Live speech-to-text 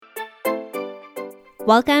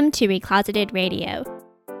Welcome to Recloseted Radio,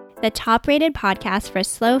 the top-rated podcast for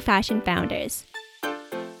slow fashion founders.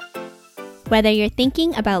 Whether you're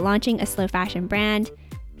thinking about launching a slow fashion brand,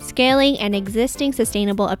 scaling an existing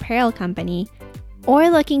sustainable apparel company, or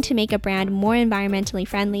looking to make a brand more environmentally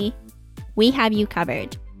friendly, we have you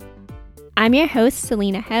covered. I'm your host,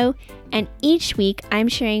 Selena Ho, and each week I'm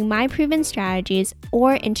sharing my proven strategies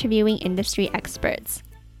or interviewing industry experts.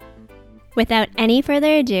 Without any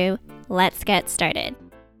further ado, let's get started.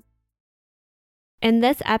 In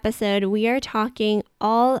this episode, we are talking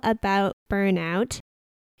all about burnout,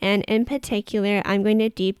 and in particular, I'm going to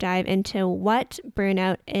deep dive into what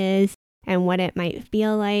burnout is and what it might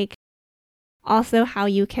feel like. Also, how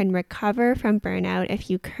you can recover from burnout if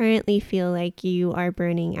you currently feel like you are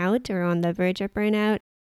burning out or on the verge of burnout.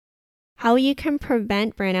 How you can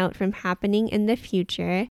prevent burnout from happening in the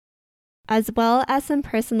future, as well as some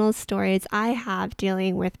personal stories I have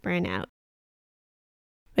dealing with burnout.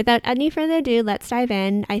 Without any further ado, let's dive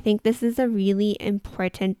in. I think this is a really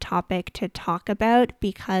important topic to talk about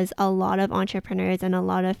because a lot of entrepreneurs and a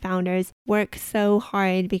lot of founders work so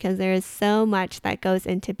hard because there is so much that goes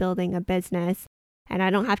into building a business. And I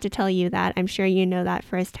don't have to tell you that. I'm sure you know that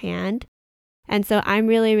firsthand. And so I'm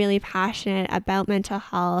really passionate about mental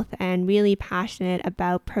health and really passionate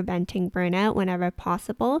about preventing burnout whenever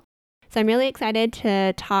possible. So I'm really excited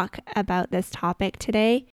to talk about this topic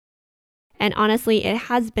today. And honestly, it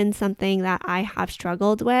has been something that I have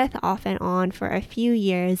struggled with off and on for a few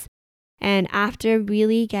years. And after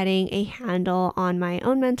really getting a handle on my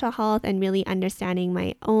own mental health and really understanding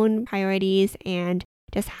my own priorities and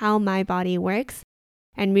just how my body works,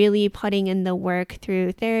 and really putting in the work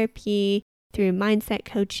through therapy, through mindset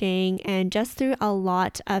coaching, and just through a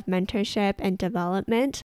lot of mentorship and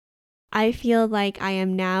development, I feel like I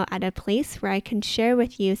am now at a place where I can share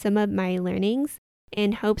with you some of my learnings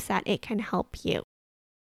in hopes that it can help you.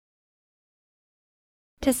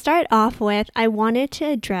 To start off with, I wanted to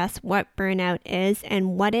address what burnout is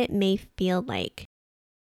and what it may feel like.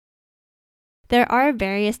 There are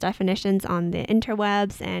various definitions on the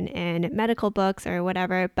interwebs and in medical books or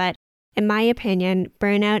whatever, but in my opinion,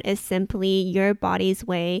 burnout is simply your body's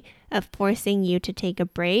way of forcing you to take a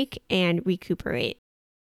break and recuperate.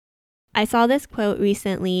 I saw this quote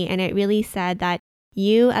recently and it really said that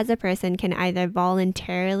you as a person can either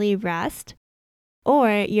voluntarily rest or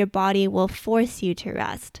your body will force you to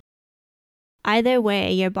rest. Either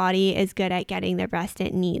way, your body is good at getting the rest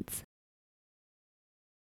it needs.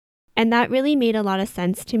 And that really made a lot of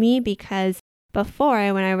sense to me because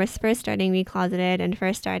before, when I was first starting Recloseted and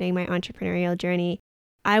first starting my entrepreneurial journey,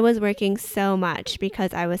 I was working so much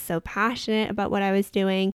because I was so passionate about what I was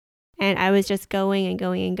doing and I was just going and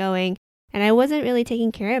going and going. And I wasn't really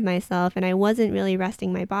taking care of myself and I wasn't really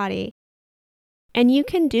resting my body. And you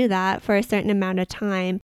can do that for a certain amount of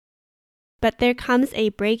time, but there comes a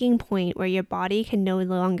breaking point where your body can no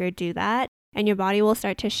longer do that and your body will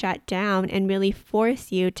start to shut down and really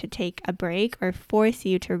force you to take a break or force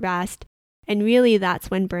you to rest. And really that's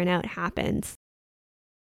when burnout happens.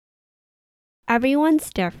 Everyone's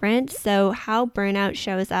different, so how burnout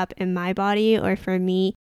shows up in my body or for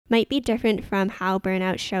me might be different from how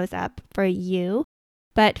burnout shows up for you.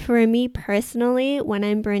 But for me personally, when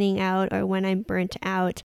I'm burning out or when I'm burnt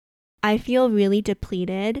out, I feel really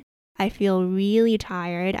depleted. I feel really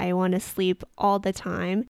tired. I want to sleep all the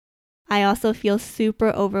time. I also feel super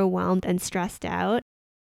overwhelmed and stressed out.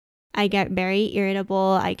 I get very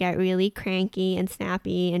irritable. I get really cranky and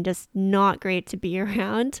snappy and just not great to be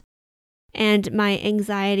around. And my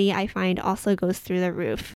anxiety, I find, also goes through the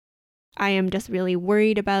roof. I am just really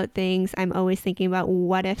worried about things. I'm always thinking about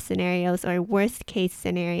what if scenarios or worst case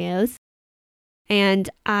scenarios. And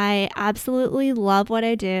I absolutely love what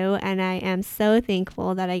I do. And I am so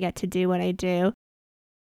thankful that I get to do what I do.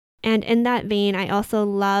 And in that vein, I also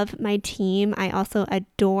love my team. I also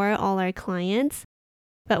adore all our clients.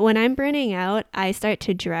 But when I'm burning out, I start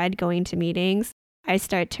to dread going to meetings. I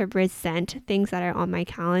start to resent things that are on my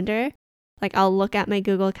calendar. Like I'll look at my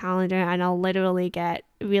Google Calendar and I'll literally get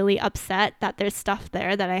really upset that there's stuff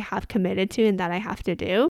there that I have committed to and that I have to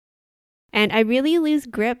do. And I really lose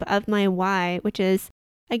grip of my why, which is,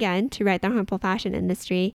 again, to write the harmful fashion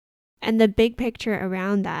industry and the big picture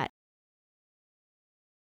around that.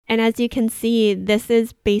 And as you can see, this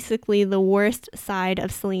is basically the worst side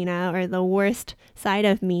of Selena or the worst side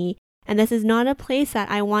of me. And this is not a place that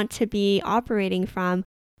I want to be operating from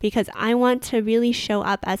because I want to really show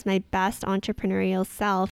up as my best entrepreneurial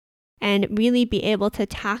self and really be able to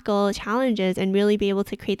tackle challenges and really be able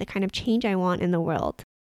to create the kind of change I want in the world.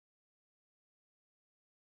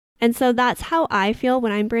 And so that's how I feel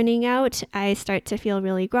when I'm burning out. I start to feel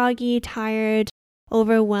really groggy, tired,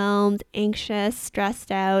 overwhelmed, anxious,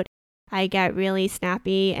 stressed out. I get really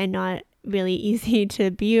snappy and not really easy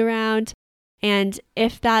to be around. And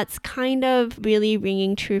if that's kind of really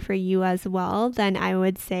ringing true for you as well, then I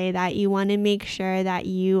would say that you want to make sure that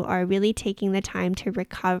you are really taking the time to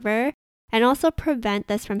recover and also prevent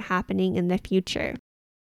this from happening in the future.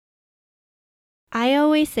 I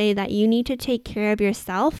always say that you need to take care of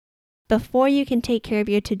yourself before you can take care of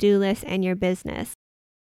your to-do list and your business.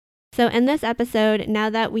 So in this episode, now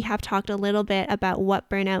that we have talked a little bit about what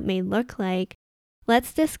burnout may look like,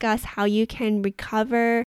 let's discuss how you can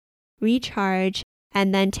recover, recharge,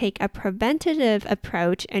 and then take a preventative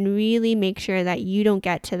approach and really make sure that you don't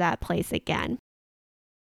get to that place again.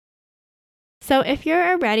 So if you're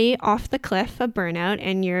already off the cliff of burnout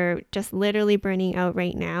and you're just literally burning out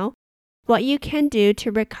right now, what you can do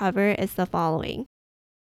to recover is the following.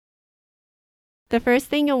 The first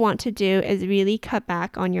thing you'll want to do is really cut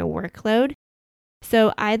back on your workload.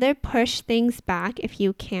 So either push things back if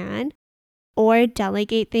you can, or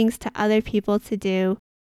delegate things to other people to do,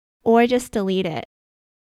 or just delete it.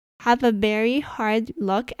 Have a very hard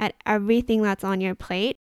look at everything that's on your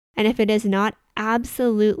plate, and if it is not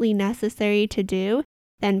absolutely necessary to do,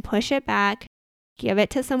 then push it back, give it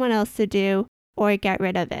to someone else to do, or get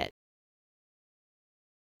rid of it.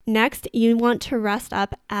 Next, you want to rest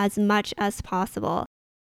up as much as possible.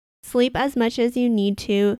 Sleep as much as you need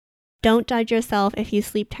to. Don't judge yourself if you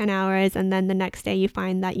sleep 10 hours and then the next day you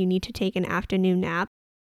find that you need to take an afternoon nap.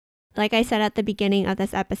 Like I said at the beginning of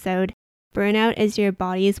this episode, burnout is your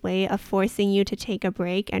body's way of forcing you to take a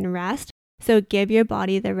break and rest, so give your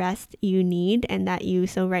body the rest you need and that you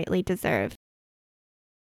so rightly deserve.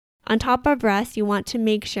 On top of rest, you want to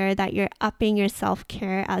make sure that you're upping your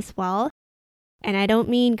self-care as well. And I don't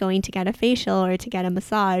mean going to get a facial or to get a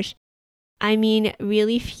massage. I mean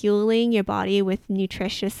really fueling your body with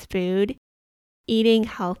nutritious food, eating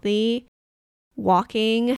healthy,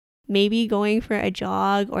 walking, maybe going for a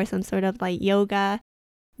jog or some sort of light yoga,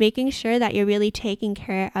 making sure that you're really taking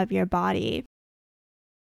care of your body.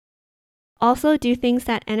 Also, do things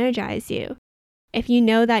that energize you. If you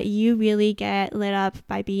know that you really get lit up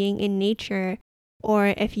by being in nature,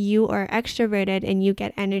 or if you are extroverted and you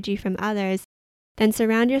get energy from others, then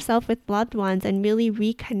surround yourself with loved ones and really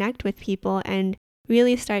reconnect with people and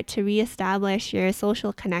really start to reestablish your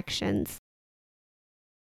social connections.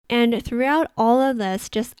 And throughout all of this,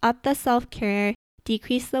 just up the self-care,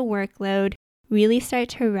 decrease the workload, really start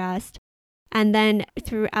to rest, and then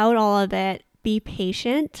throughout all of it, be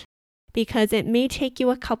patient because it may take you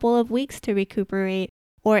a couple of weeks to recuperate,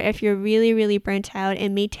 or if you're really, really burnt out, it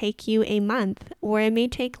may take you a month or it may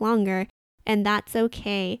take longer, and that's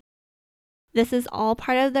okay. This is all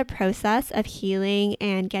part of the process of healing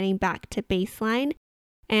and getting back to baseline.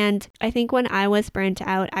 And I think when I was burnt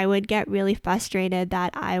out, I would get really frustrated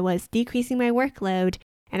that I was decreasing my workload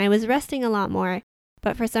and I was resting a lot more.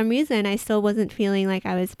 But for some reason, I still wasn't feeling like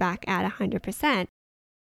I was back at 100%.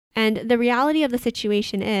 And the reality of the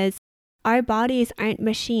situation is, our bodies aren't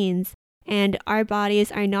machines, and our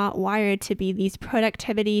bodies are not wired to be these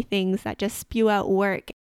productivity things that just spew out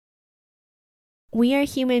work. We are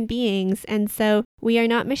human beings, and so we are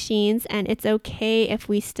not machines, and it's okay if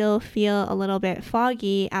we still feel a little bit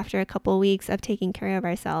foggy after a couple weeks of taking care of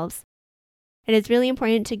ourselves. It is really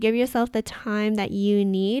important to give yourself the time that you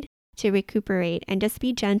need to recuperate and just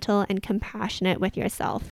be gentle and compassionate with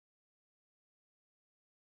yourself.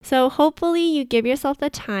 So hopefully you give yourself the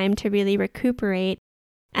time to really recuperate,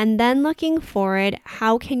 and then looking forward,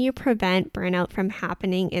 how can you prevent burnout from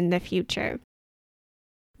happening in the future?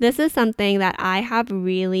 This is something that I have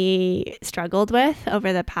really struggled with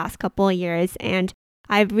over the past couple of years, and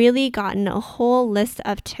I've really gotten a whole list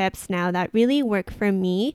of tips now that really work for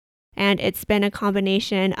me, and it's been a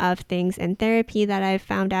combination of things in therapy that I've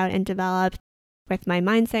found out and developed with my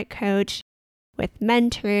mindset coach, with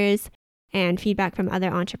mentors, and feedback from other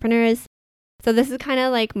entrepreneurs. So this is kind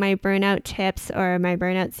of like my burnout tips or my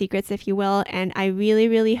burnout secrets, if you will, and I really,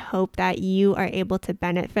 really hope that you are able to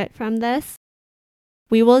benefit from this.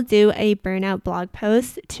 We will do a burnout blog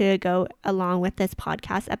post to go along with this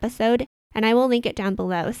podcast episode, and I will link it down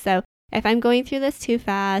below. So if I'm going through this too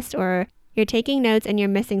fast or you're taking notes and you're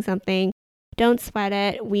missing something, don't sweat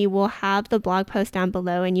it. We will have the blog post down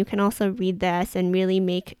below, and you can also read this and really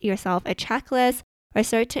make yourself a checklist or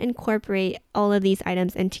start to incorporate all of these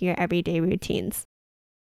items into your everyday routines.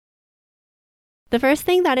 The first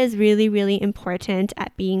thing that is really, really important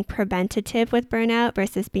at being preventative with burnout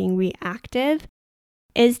versus being reactive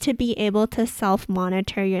is to be able to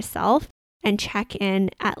self-monitor yourself and check in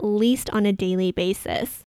at least on a daily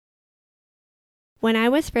basis. When I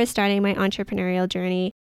was first starting my entrepreneurial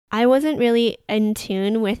journey, I wasn't really in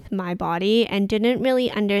tune with my body and didn't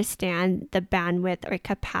really understand the bandwidth or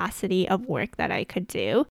capacity of work that I could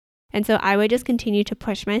do. And so I would just continue to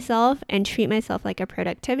push myself and treat myself like a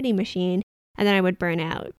productivity machine, and then I would burn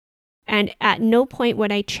out. And at no point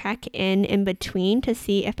would I check in between to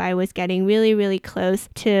see if I was getting really, really close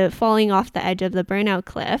to falling off the edge of the burnout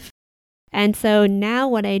cliff. And so now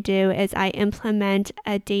what I do is I implement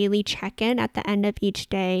a daily check-in at the end of each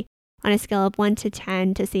day on a scale of 1 to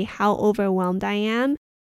 10 to see how overwhelmed I am.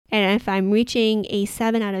 And if I'm reaching a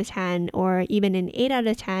 7 out of 10 or even an 8 out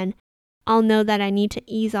of 10, I'll know that I need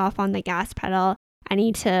to ease off on the gas pedal. I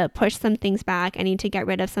need to push some things back. I need to get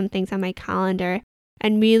rid of some things on my calendar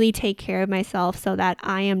and really take care of myself so that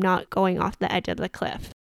I am not going off the edge of the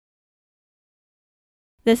cliff.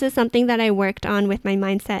 This is something that I worked on with my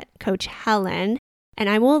mindset coach, Helen, and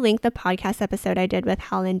I will link the podcast episode I did with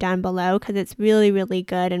Helen down below because it's really, really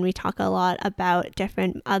good, and we talk a lot about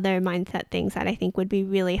different other mindset things that I think would be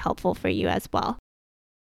really helpful for you as well.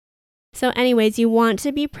 So anyways, you want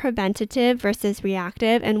to be preventative versus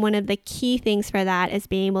reactive, and one of the key things for that is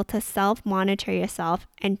being able to self-monitor yourself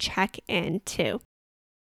and check in too.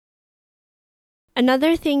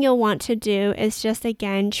 Another thing you'll want to do is just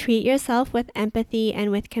again, treat yourself with empathy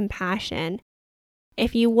and with compassion.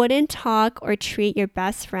 If you wouldn't talk or treat your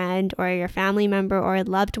best friend or your family member or a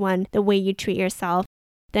loved one the way you treat yourself,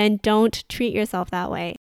 then don't treat yourself that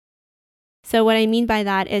way. So what I mean by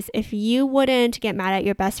that is if you wouldn't get mad at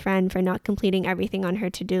your best friend for not completing everything on her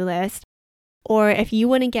to-do list, or if you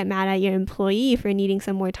wouldn't get mad at your employee for needing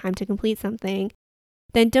some more time to complete something,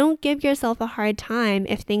 then don't give yourself a hard time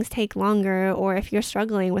if things take longer or if you're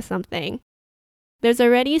struggling with something. There's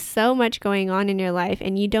already so much going on in your life,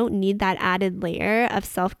 and you don't need that added layer of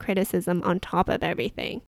self-criticism on top of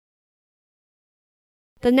everything.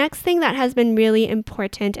 The next thing that has been really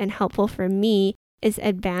important and helpful for me is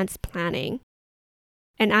advanced planning.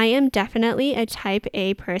 And I am definitely a type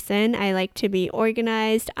A person. I like to be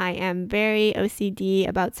organized. I am very OCD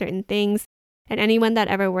about certain things. And anyone that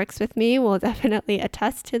ever works with me will definitely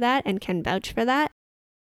attest to that and can vouch for that.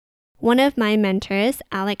 One of my mentors,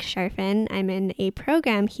 Alex Sharfin, I'm in a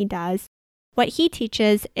program he does. What he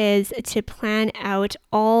teaches is to plan out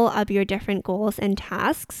all of your different goals and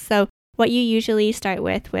tasks. So what you usually start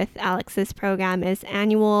with Alex's program is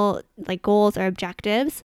annual goals or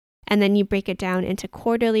objectives. And then you break it down into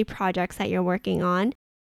quarterly projects that you're working on.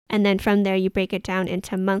 And then from there, you break it down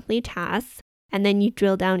into monthly tasks. And then you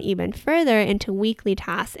drill down even further into weekly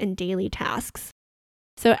tasks and daily tasks.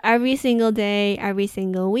 So every single day, every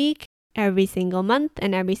single week, every single month,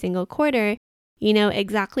 and every single quarter, you know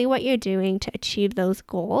exactly what you're doing to achieve those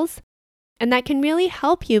goals. And that can really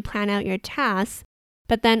help you plan out your tasks,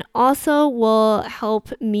 but then also will help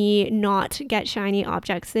me not get shiny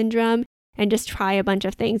object syndrome and just try a bunch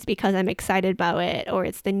of things because I'm excited about it or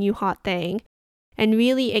it's the new hot thing. And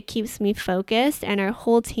really, it keeps me focused and our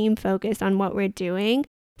whole team focused on what we're doing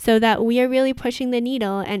so that we are really pushing the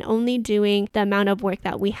needle and only doing the amount of work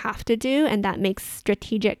that we have to do and that makes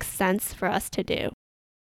strategic sense for us to do.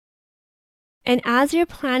 And as you're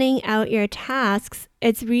planning out your tasks,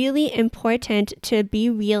 it's really important to be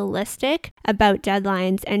realistic about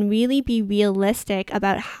deadlines and really be realistic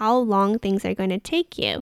about how long things are going to take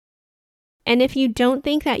you. And if you don't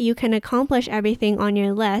think that you can accomplish everything on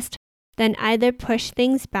your list, then either push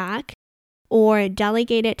things back or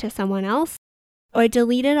delegate it to someone else or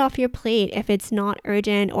delete it off your plate if it's not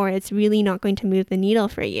urgent or it's really not going to move the needle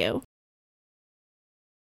for you.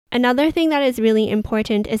 Another thing that is really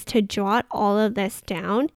important is to jot all of this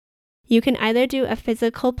down. You can either do a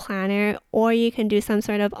physical planner or you can do some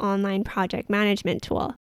sort of online project management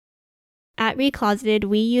tool. At Recloseted,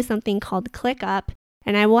 we use something called ClickUp,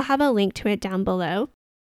 and I will have a link to it down below.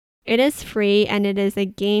 It is free and it is a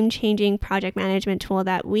game-changing project management tool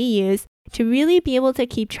that we use to really be able to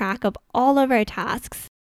keep track of all of our tasks.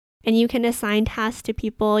 And you can assign tasks to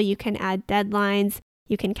people, you can add deadlines,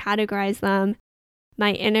 you can categorize them.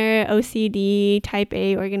 My inner OCD type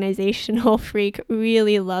A organizational freak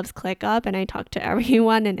really loves ClickUp, and I talk to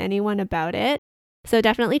everyone and anyone about it. So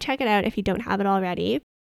definitely check it out if you don't have it already.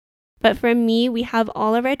 But for me, we have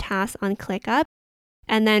all of our tasks on ClickUp.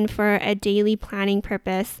 And then for a daily planning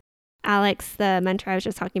purpose, Alex, the mentor I was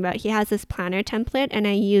just talking about, he has this planner template, and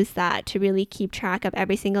I use that to really keep track of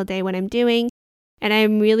every single day what I'm doing. And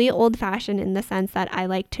I'm really old-fashioned in the sense that I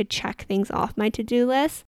like to check things off my to-do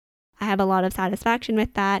list. I have a lot of satisfaction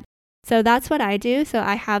with that. So that's what I do. So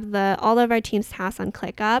I have all of our team's tasks on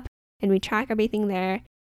ClickUp, and we track everything there.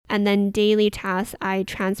 And then daily tasks I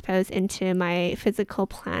transpose into my physical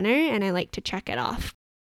planner, and I like to check it off.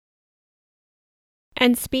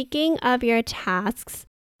 And speaking of your tasks,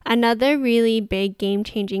 Another really big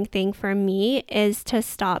game-changing thing for me is to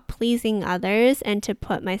stop pleasing others and to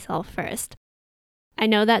put myself first. I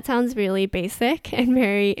know that sounds really basic and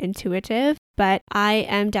very intuitive, but I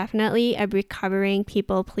am definitely a recovering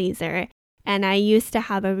people pleaser. And I used to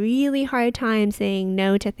have a really hard time saying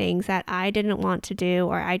no to things that I didn't want to do,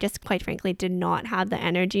 or I just quite frankly did not have the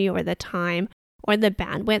energy or the time or the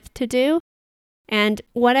bandwidth to do. And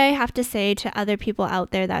what I have to say to other people out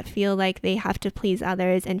there that feel like they have to please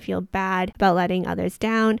others and feel bad about letting others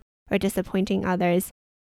down or disappointing others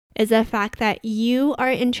is the fact that you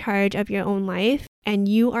are in charge of your own life and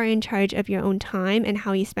you are in charge of your own time and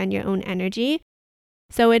how you spend your own energy.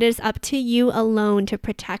 So it is up to you alone to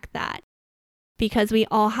protect that. Because we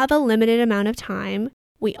all have a limited amount of time,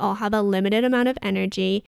 we all have a limited amount of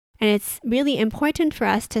energy, and it's really important for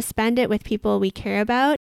us to spend it with people we care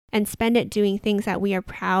about and spend it doing things that we are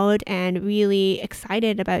proud and really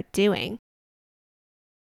excited about doing.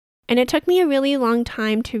 And it took me a really long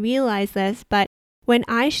time to realize this, but when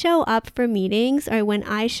I show up for meetings or when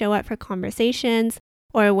I show up for conversations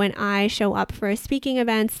or when I show up for speaking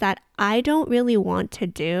events that I don't really want to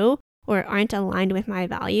do or aren't aligned with my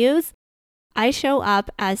values, I show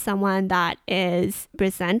up as someone that is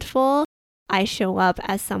resentful. I show up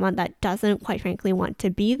as someone that doesn't, quite frankly, want to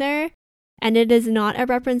be there. And it is not a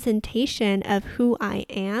representation of who I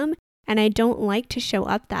am. And I don't like to show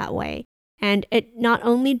up that way. And it not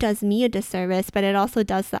only does me a disservice, but it also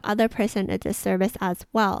does the other person a disservice as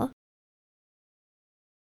well.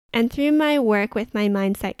 And through my work with my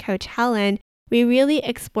mindset coach, Helen, we really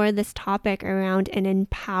explore this topic around an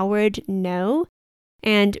empowered no.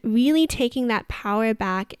 And really taking that power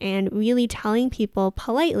back and really telling people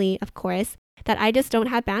politely, of course, that I just don't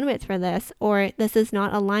have bandwidth for this, or this is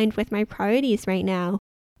not aligned with my priorities right now,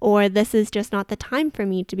 or this is just not the time for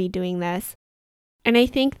me to be doing this. And I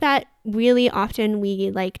think that really often we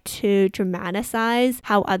like to dramatize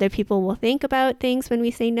how other people will think about things when we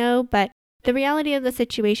say no, but the reality of the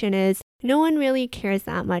situation is no one really cares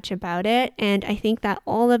that much about it. And I think that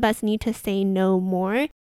all of us need to say no more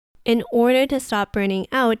in order to stop burning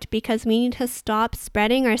out, because we need to stop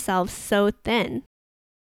spreading ourselves so thin.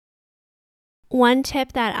 One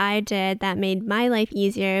tip that I did that made my life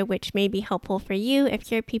easier, which may be helpful for you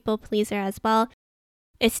if you're a people pleaser as well,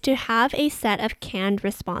 is to have a set of canned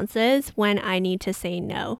responses when I need to say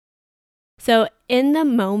no. So in the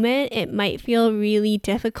moment, it might feel really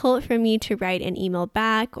difficult for me to write an email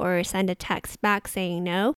back or send a text back saying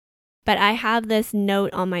no, but I have this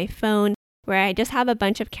note on my phone where I just have a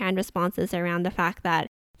bunch of canned responses around the fact that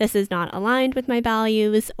this is not aligned with my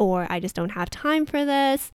values, or I just don't have time for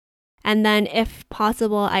this. And then if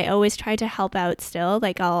possible, I always try to help out still.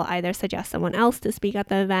 Like I'll either suggest someone else to speak at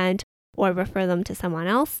the event or refer them to someone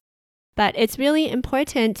else. But it's really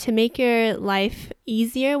important to make your life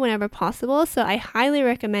easier whenever possible. So I highly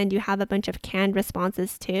recommend you have a bunch of canned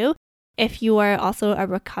responses too, if you are also a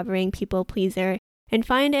recovering people pleaser and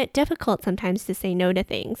find it difficult sometimes to say no to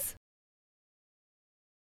things.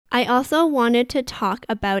 I also wanted to talk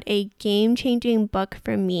about a game-changing book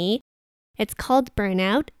for me. It's called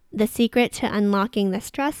Burnout: The Secret to Unlocking the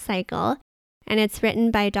Stress Cycle, and it's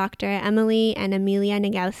written by Dr. Emily and Amelia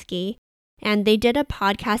Nagoski. And they did a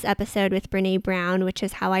podcast episode with Brené Brown, which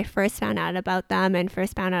is how I first found out about them and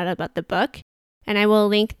first found out about the book. And I will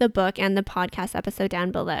link the book and the podcast episode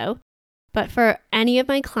down below. But for any of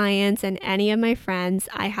my clients and any of my friends,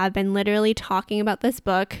 I have been literally talking about this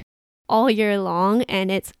book all year long,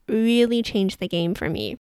 and it's really changed the game for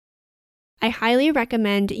me. I highly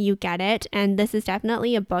recommend you get it, and this is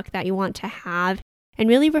definitely a book that you want to have and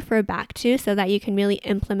really refer back to so that you can really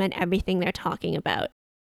implement everything they're talking about.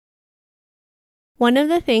 One of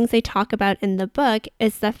the things they talk about in the book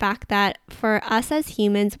is the fact that for us as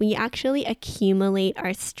humans, we actually accumulate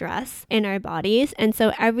our stress in our bodies, and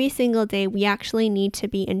so every single day we actually need to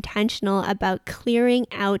be intentional about clearing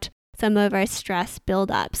out some of our stress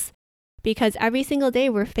buildups. Because every single day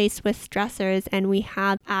we're faced with stressors and we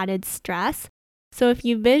have added stress. So if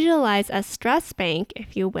you visualize a stress bank,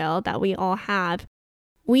 if you will, that we all have,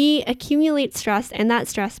 we accumulate stress in that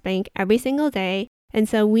stress bank every single day. And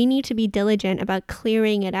so we need to be diligent about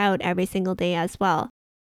clearing it out every single day as well.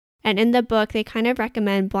 And in the book, they kind of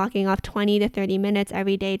recommend blocking off 20 to 30 minutes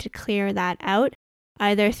every day to clear that out,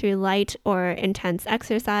 either through light or intense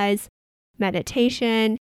exercise,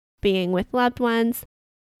 meditation, being with loved ones.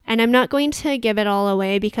 And I'm not going to give it all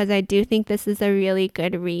away because I do think this is a really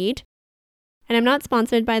good read. And I'm not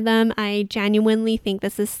sponsored by them. I genuinely think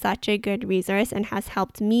this is such a good resource and has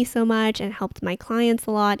helped me so much and helped my clients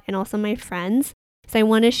a lot and also my friends. So I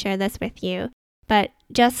want to share this with you. But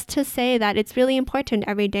just to say that it's really important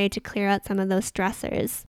every day to clear out some of those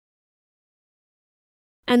stressors.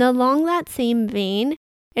 And along that same vein,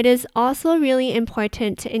 it is also really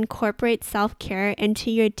important to incorporate self-care into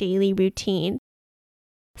your daily routine.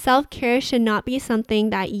 Self-care should not be something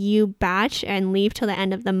that you batch and leave till the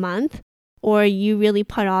end of the month, or you really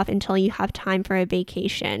put off until you have time for a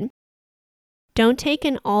vacation. Don't take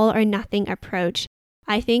an all or nothing approach.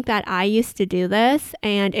 I think that I used to do this,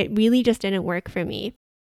 and it really just didn't work for me.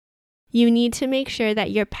 You need to make sure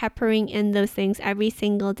that you're peppering in those things every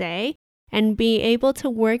single day and be able to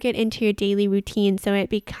work it into your daily routine so it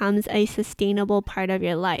becomes a sustainable part of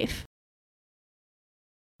your life.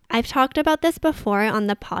 I've talked about this before on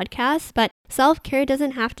the podcast, but self-care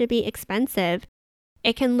doesn't have to be expensive.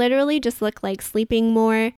 It can literally just look like sleeping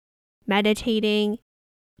more, meditating,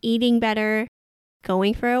 eating better,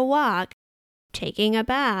 going for a walk, taking a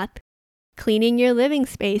bath, cleaning your living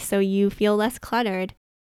space so you feel less cluttered.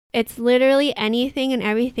 It's literally anything and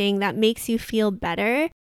everything that makes you feel better,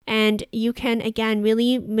 and you can, again,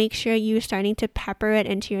 really make sure you're starting to pepper it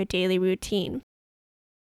into your daily routine.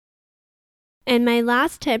 And my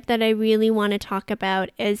last tip that I really want to talk about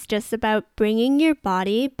is just about bringing your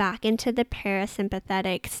body back into the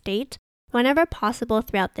parasympathetic state whenever possible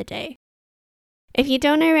throughout the day. If you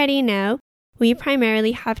don't already know, we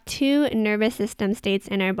primarily have two nervous system states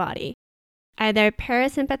in our body, either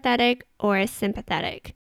parasympathetic or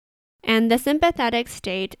sympathetic. And the sympathetic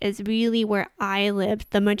state is really where I lived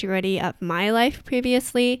the majority of my life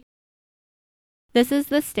previously. This is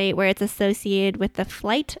the state where it's associated with the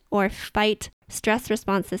flight or fight stress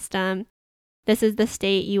response system. This is the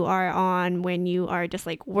state you are on when you are just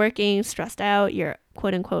like working, stressed out, you're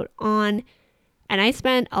quote unquote on. And I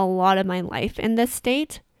spent a lot of my life in this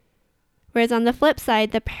state. Whereas on the flip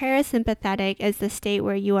side, the parasympathetic is the state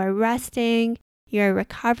where you are resting, you're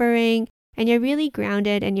recovering, and you're really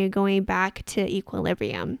grounded and you're going back to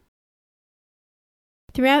equilibrium.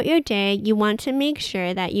 Throughout your day, you want to make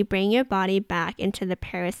sure that you bring your body back into the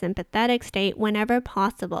parasympathetic state whenever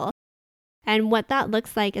possible. And what that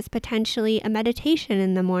looks like is potentially a meditation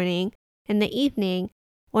in the morning, in the evening,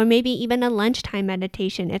 or maybe even a lunchtime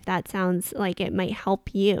meditation if that sounds like it might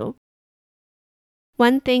help you.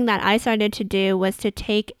 One thing that I started to do was to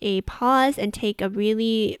take a pause and take a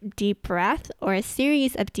really deep breath, or a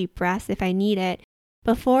series of deep breaths if I need it,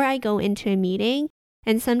 before I go into a meeting,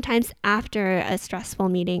 and sometimes after a stressful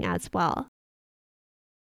meeting as well.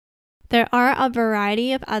 There are a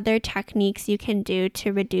variety of other techniques you can do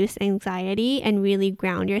to reduce anxiety and really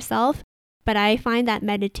ground yourself, but I find that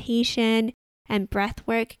meditation and breath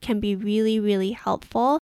work can be really, really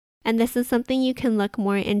helpful, and this is something you can look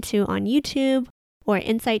more into on YouTube or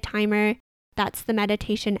Insight Timer. That's the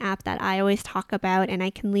meditation app that I always talk about, and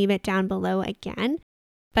I can leave it down below again.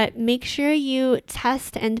 But make sure you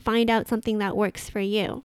test and find out something that works for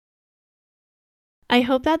you. I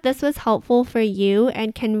hope that this was helpful for you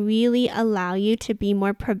and can really allow you to be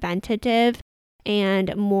more preventative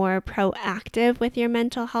and more proactive with your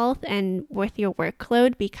mental health and with your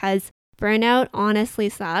workload, because burnout honestly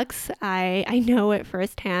sucks. I know it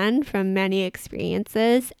firsthand from many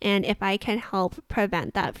experiences, and if I can help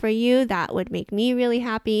prevent that for you, that would make me really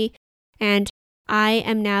happy. And I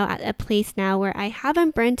am now at a place now where I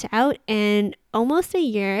haven't burnt out in almost a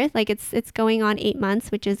year. Like it's going on 8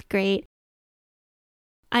 months, which is great.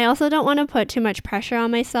 I also don't want to put too much pressure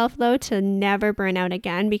on myself though to never burn out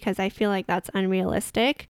again, because I feel like that's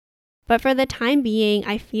unrealistic. But for the time being,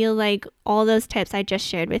 I feel like all those tips I just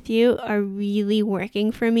shared with you are really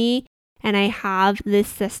working for me, and I have this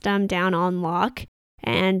system down on lock.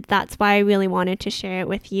 And that's why I really wanted to share it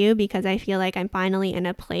with you, because I feel like I'm finally in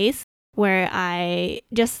a place where I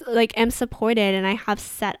just like am supported, and I have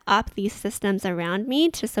set up these systems around me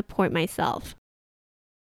to support myself.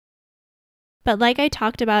 But like I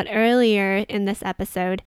talked about earlier in this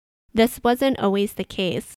episode, this wasn't always the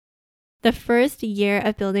case. The first year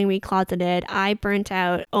of building Recloseted, I burnt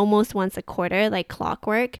out almost once a quarter, like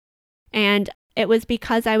clockwork. And it was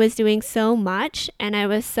because I was doing so much and I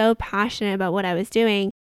was so passionate about what I was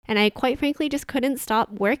doing. And I quite frankly just couldn't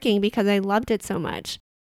stop working because I loved it so much.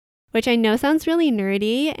 Which I know sounds really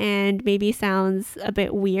nerdy and maybe sounds a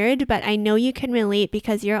bit weird, but I know you can relate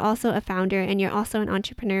because you're also a founder and you're also an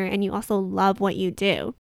entrepreneur and you also love what you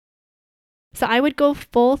do. So I would go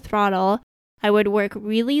full throttle. I would work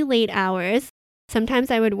really late hours.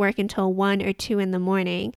 Sometimes I would work until 1 or 2 in the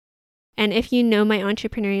morning. And if you know my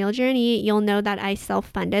entrepreneurial journey, you'll know that I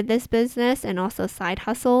self-funded this business and also side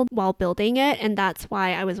hustled while building it. And that's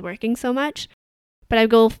why I was working so much. But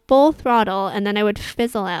I'd go full throttle and then I would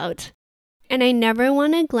fizzle out. And I never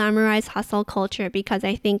want to glamorize hustle culture because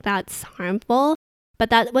I think that's harmful.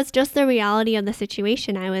 But that was just the reality of the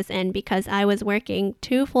situation I was in, because I was working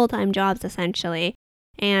 2 full-time jobs essentially.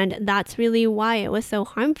 And that's really why it was so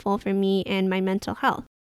harmful for me and my mental health.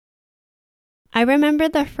 I remember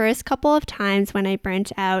the first couple of times when I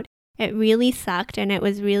burnt out, it really sucked and it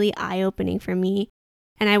was really eye-opening for me.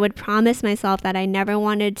 And I would promise myself that I never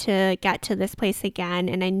wanted to get to this place again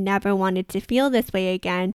and I never wanted to feel this way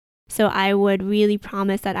again. So I would really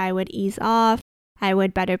promise that I would ease off, I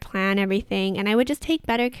would better plan everything, and I would just take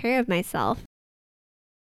better care of myself.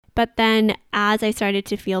 But then as I started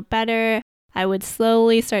to feel better, I would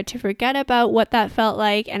slowly start to forget about what that felt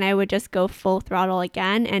like and I would just go full throttle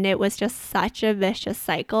again. And it was just such a vicious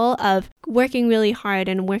cycle of working really hard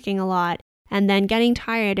and working a lot and then getting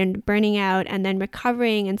tired and burning out and then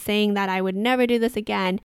recovering and saying that I would never do this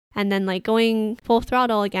again and then like going full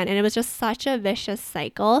throttle again. And it was just such a vicious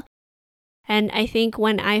cycle. And I think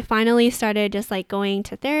when I finally started just like going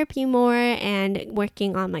to therapy more and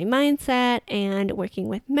working on my mindset and working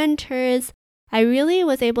with mentors, I really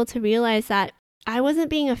was able to realize that I wasn't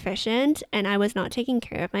being efficient and I was not taking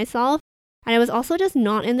care of myself. And I was also just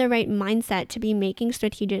not in the right mindset to be making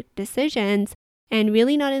strategic decisions and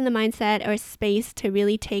really not in the mindset or space to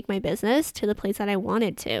really take my business to the place that I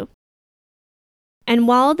wanted to. And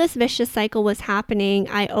while this vicious cycle was happening,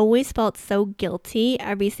 I always felt so guilty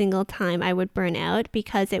every single time I would burn out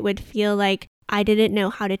because it would feel like I didn't know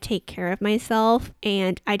how to take care of myself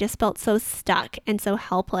and I just felt so stuck and so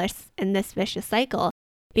helpless in this vicious cycle.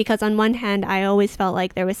 Because on one hand, I always felt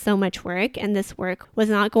like there was so much work and this work was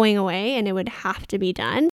not going away and it would have to be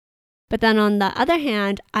done. But then on the other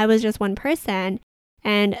hand, I was just one person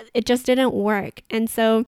and it just didn't work. And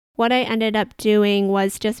so what I ended up doing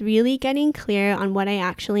was just really getting clear on what I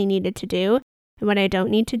actually needed to do and what I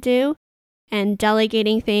don't need to do. And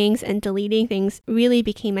delegating things and deleting things really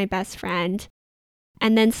became my best friend.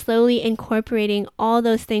 And then slowly incorporating all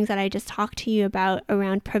those things that I just talked to you about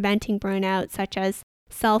around preventing burnout, such as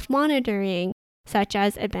self-monitoring, such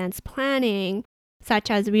as advanced planning, such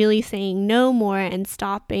as really saying no more and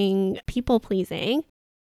stopping people-pleasing,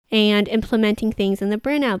 and implementing things in the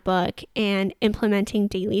burnout book, and implementing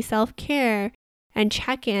daily self-care and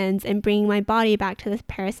check-ins and bringing my body back to this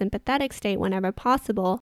parasympathetic state whenever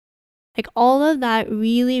possible. Like all of that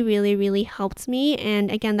really, really, really helped me.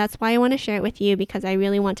 And again, that's why I want to share it with you because I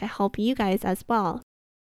really want to help you guys as well.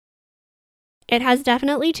 It has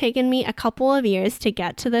definitely taken me a couple of years to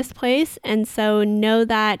get to this place. And so know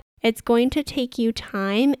that it's going to take you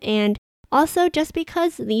time. And also just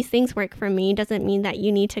because these things work for me doesn't mean that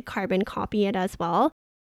you need to carbon copy it as well.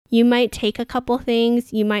 You might take a couple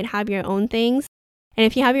things, you might have your own things. And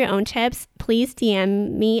if you have your own tips, please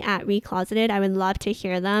DM me at Recloseted. I would love to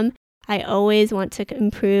hear them. I always want to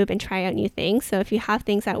improve and try out new things. So if you have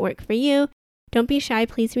things that work for you, don't be shy,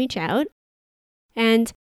 please reach out.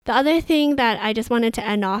 And the other thing that I just wanted to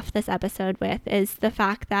end off this episode with is the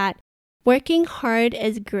fact that working hard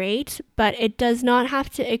is great, but it does not have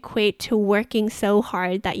to equate to working so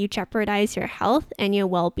hard that you jeopardize your health and your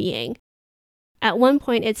well-being. At one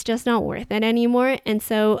point, it's just not worth it anymore. And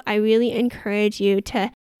so I really encourage you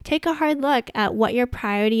to take a hard look at what your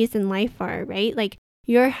priorities in life are, right? Like,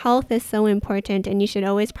 your health is so important and you should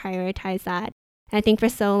always prioritize that. And I think for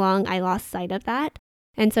so long, I lost sight of that.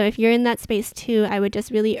 And so if you're in that space too, I would just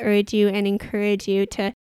really urge you and encourage you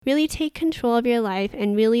to really take control of your life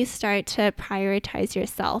and really start to prioritize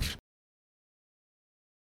yourself.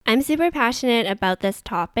 I'm super passionate about this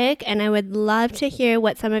topic and I would love to hear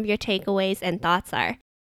what some of your takeaways and thoughts are.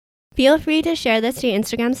 Feel free to share this to your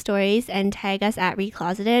Instagram stories and tag us at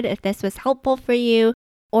Recloseted if this was helpful for you,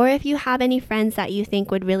 or if you have any friends that you think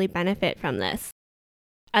would really benefit from this.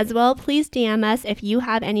 As well, please DM us if you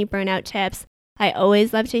have any burnout tips. I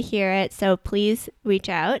always love to hear it, so please reach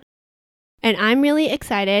out. And I'm really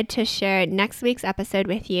excited to share next week's episode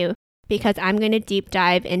with you because I'm going to deep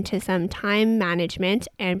dive into some time management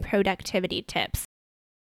and productivity tips.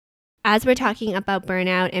 As we're talking about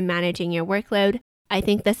burnout and managing your workload, I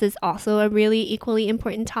think this is also a really equally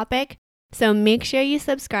important topic. So make sure you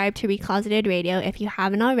subscribe to Recloseted Radio if you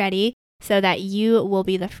haven't already so that you will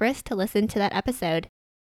be the first to listen to that episode.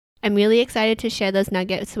 I'm really excited to share those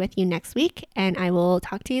nuggets with you next week, and I will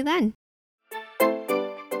talk to you then.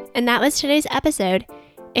 And that was today's episode.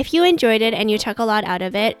 If you enjoyed it and you took a lot out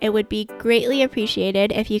of it, it would be greatly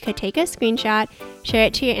appreciated if you could take a screenshot, share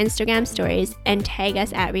it to your Instagram stories, and tag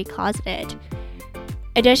us at Recloseted.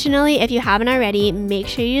 Additionally, if you haven't already, make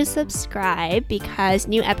sure you subscribe because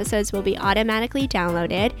new episodes will be automatically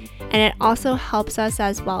downloaded, and it also helps us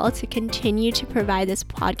as well to continue to provide this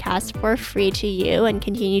podcast for free to you and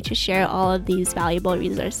continue to share all of these valuable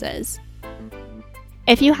resources.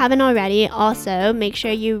 If you haven't already, also make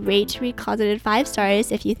sure you rate Recloseted 5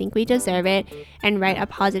 stars if you think we deserve it, and write a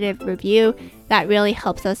positive review. That really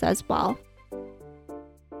helps us as well.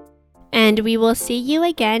 And we will see you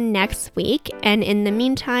again next week. And in the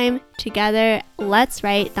meantime, together, let's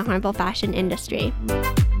right the harmful fashion industry.